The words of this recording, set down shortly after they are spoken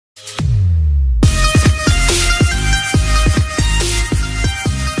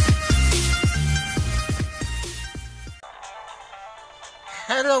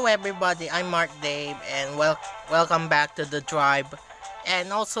Hello everybody, I'm Mark Dave and welcome back to the tribe.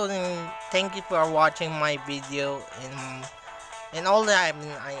 And also thank you for watching my video in all the I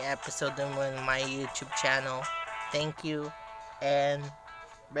episode on my YouTube channel. Thank you and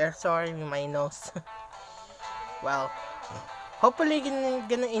very sorry with my nose. Well, hopefully you're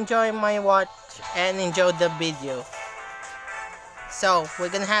gonna enjoy my watch and enjoy the video. So we're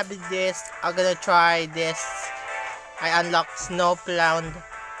gonna have this. I'm gonna try this. I unlocked Snowplough,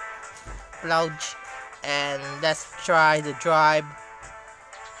 and let's try the tribe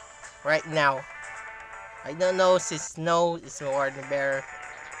right now. I don't know if snow is more very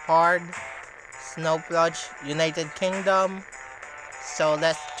hard. Snowplough, United Kingdom. So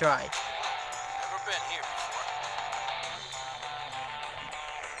let's try. Never been here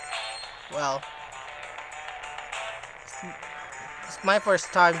before. Well, it's my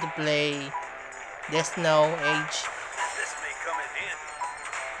first time to play this snow age. This may come in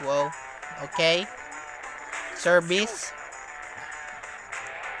handy. Whoa. Okay. Service.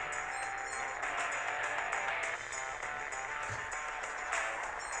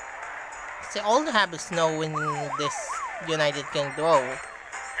 See, all they have is snow in this United Kingdom. Whoa.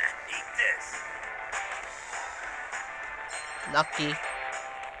 Eat this. Lucky.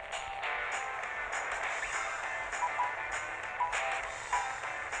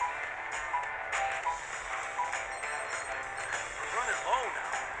 We're running low now.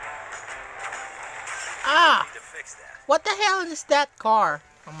 Ah! Need to fix that. What the hell is that car?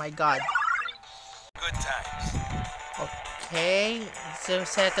 Oh my god. Good times. Okay. It's the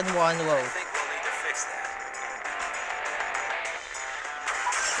second one. Whoa. I think we'll need to fix that.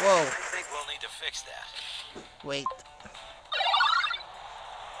 Whoa. I think we'll need to fix that. Wait.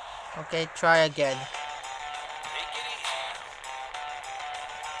 Okay, try again. Take it easy.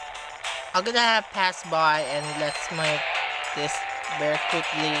 I'm gonna have pass by and let's make this very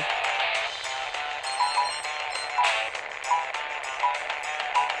quickly.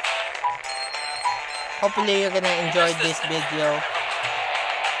 Hopefully you're gonna enjoy this video.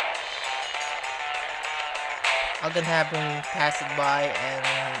 I'm gonna have him pass it by and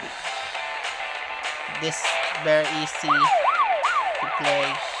this very easy to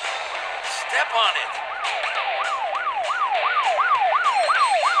play. Step on it.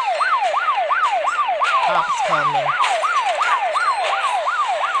 Cops coming.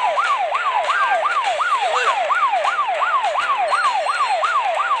 Feel it.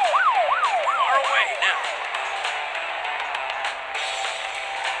 Far away now.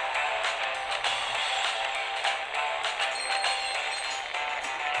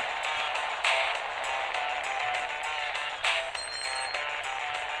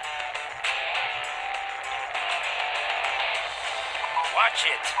 Watch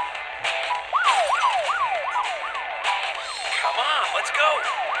it. Come on, let's go.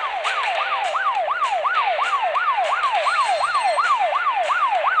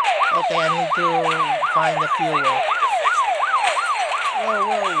 Okay, I need to find the fuel. Need to fix it. Whoa,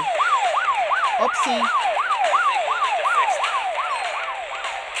 whoa. Oopsie. I think we'll need to fix that.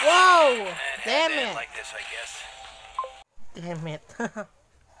 Whoa! And Damn end it. like this, I guess. Damn it.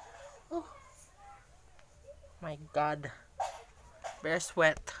 Oh. My god. Very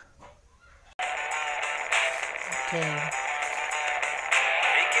sweat. Okay.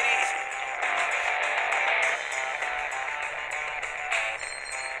 Take it easy.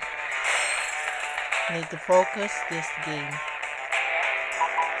 Need to focus this game.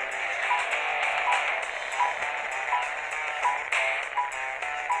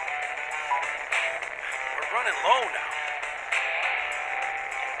 We're running low now.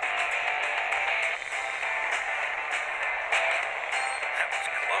 That was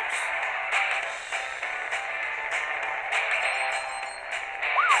close.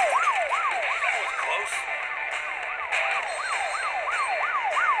 That was close.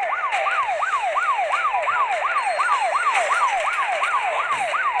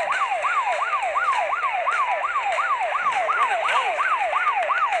 We're running low now.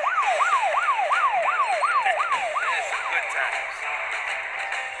 There's some good times.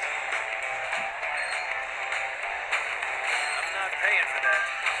 I'm not paying for that.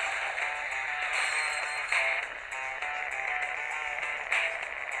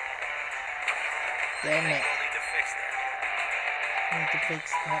 Damn it. We'll need to fix that. Need to fix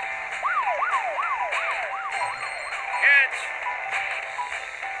that. Catch!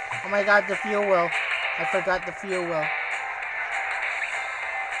 Oh my god, the fuel well. I forgot the fuel well.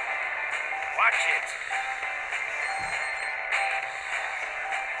 Watch it.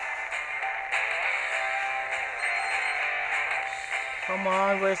 Come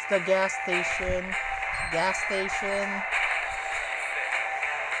on, where's the gas station? Gas station.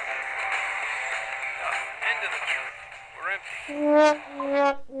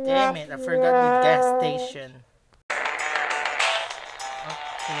 Damn it, I forgot the gas station.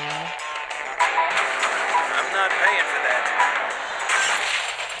 Okay. I'm not paying for that.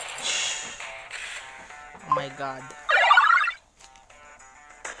 Oh my god.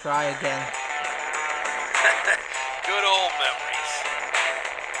 Try again. Good old memories.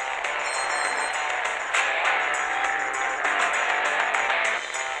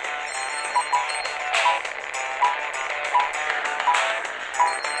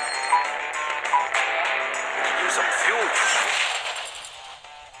 Use some fuel.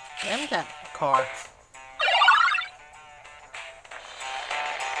 Damn that car.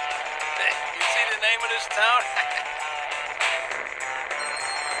 Hey, you see the name of this town?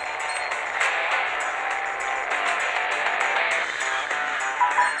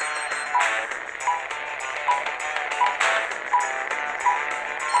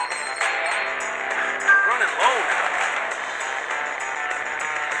 We're running low now.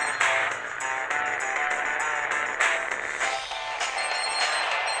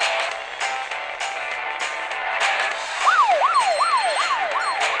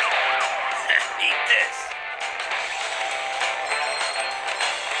 Eat this.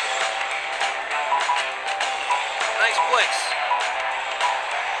 Nice place.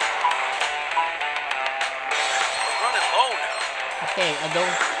 We're running low now. Okay, I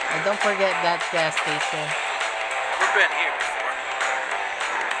don't forget that gas station. We've been here before.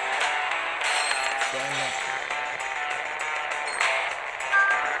 Damn it.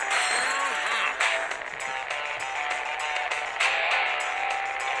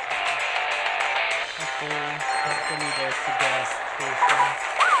 Okay, hopefully there's a gas station.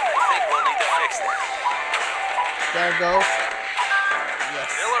 I think we'll need to fix that. There goes. Yes.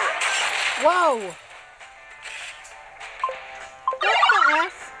 Fill her up. Whoa! What the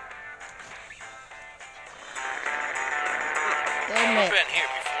F? Damn We've it. been here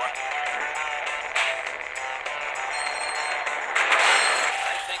before.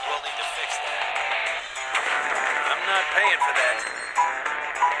 I think we'll need to fix that. I'm not paying for that.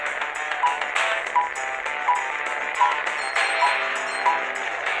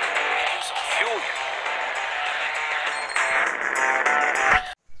 Use some fuel.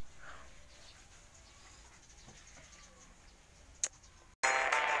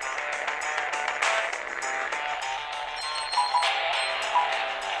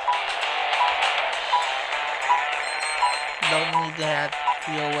 Don't need that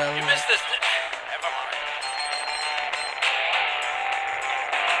fuel. You missed this. Never mind.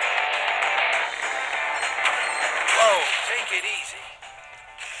 Whoa, take it easy.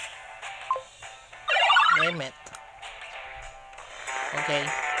 Damn it. Okay.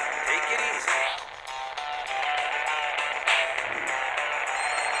 Take it easy.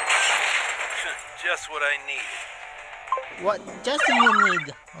 Just what I needed. What just you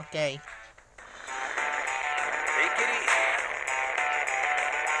need? Okay. Take it easy.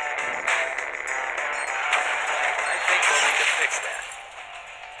 I think we'll need to fix that.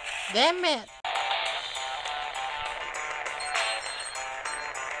 Damn it.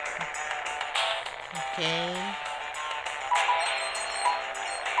 Okay.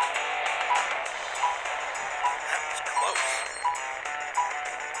 That was close.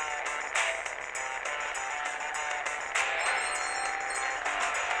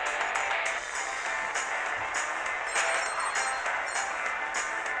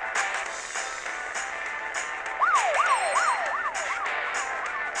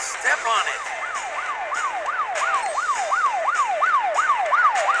 Step on it.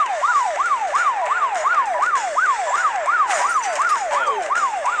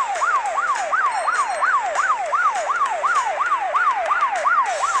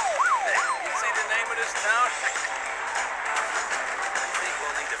 Hey, you see the name of this town? I think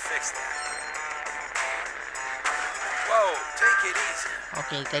we'll need to fix that. Whoa, take it easy.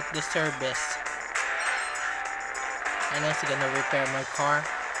 Okay, take the service. I know it's gonna repair my car.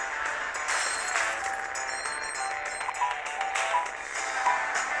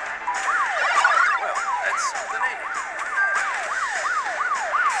 Well, that's something, ain't it?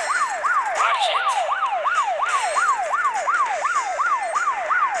 Watch it.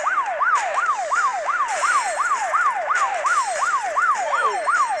 Whoa.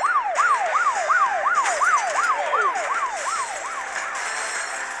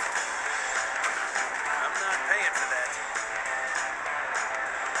 I'm not paying for that.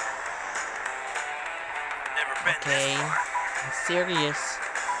 Never been Okay. this far. I'm serious.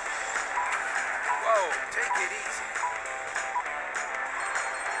 Whoa, take it easy.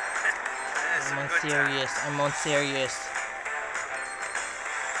 That's I'm a on good time. serious. I'm on serious.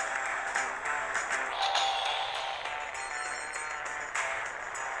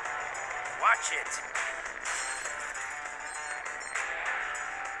 Watch it.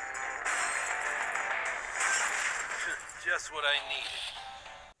 Just what I needed.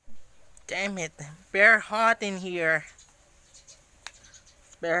 Damn it. Very hot in here.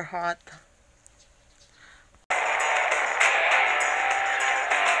 It's very hot.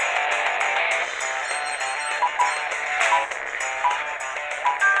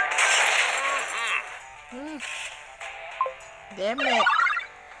 Damn it.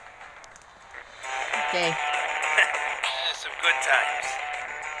 Okay. Some good times.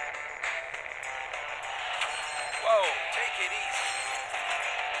 Whoa, take it easy.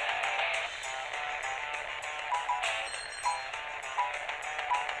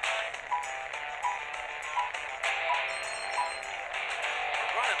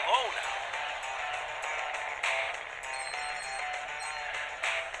 We're running low now.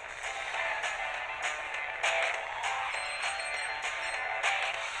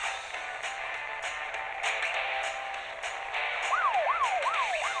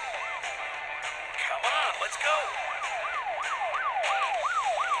 Come on, let's go.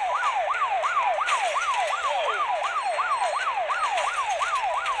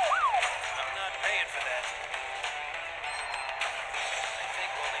 I'm not paying for that. I think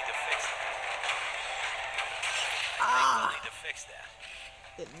we'll need to fix that. We'll need to fix that.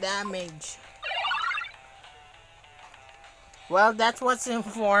 The damage. Well, that's what's in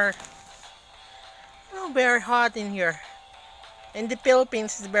for. Oh, very hot in here. In the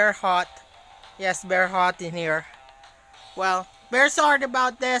Philippines, it's very hot. Yes, very hot in here. Well, very sorry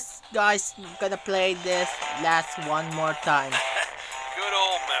about this, guys. I'm gonna play this last one more time. Good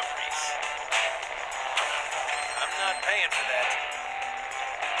old memories. I'm not paying for that.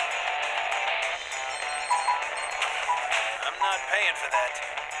 I'm not paying for that.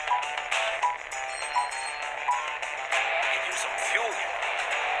 Could use some fuel here.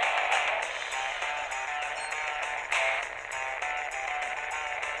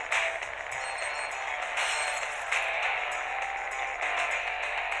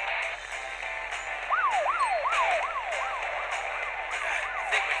 I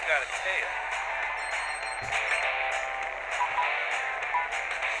think we've got a tail.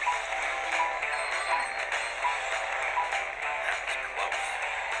 That was close.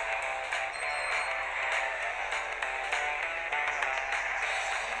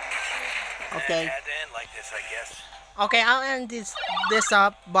 Okay. Had to end like this, I guess. Okay, I'll end this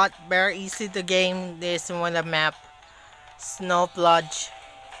up, but very easy to game this one the map. Snowplough.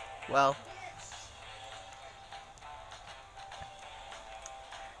 Well,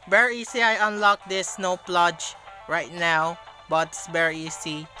 very easy. I unlocked this Snowplough right now, but it's very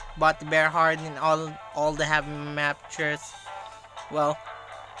easy, but very hard in all the heavy matches. Well,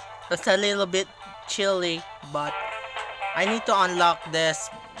 it's a little bit chilly, but I need to unlock this.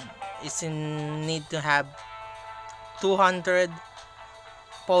 It's in need to have 200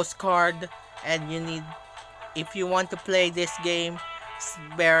 postcard, and you need, if you want to play this game, it's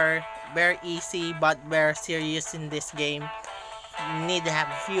very easy but very serious in this game. You need to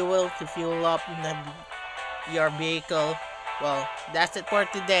have fuel to fuel up your vehicle. Well, that's it for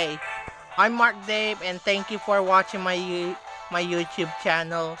today. I'm Mark Dave, and thank you for watching my YouTube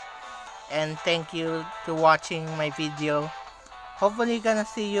channel, and thank you to watching my video. Hopefully gonna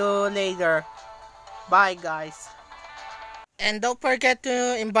see you later. Bye, guys. And don't forget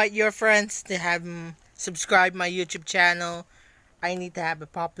to invite your friends to have subscribe my YouTube channel. I need to have a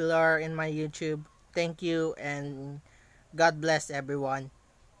popular in my YouTube. Thank you, and God bless everyone.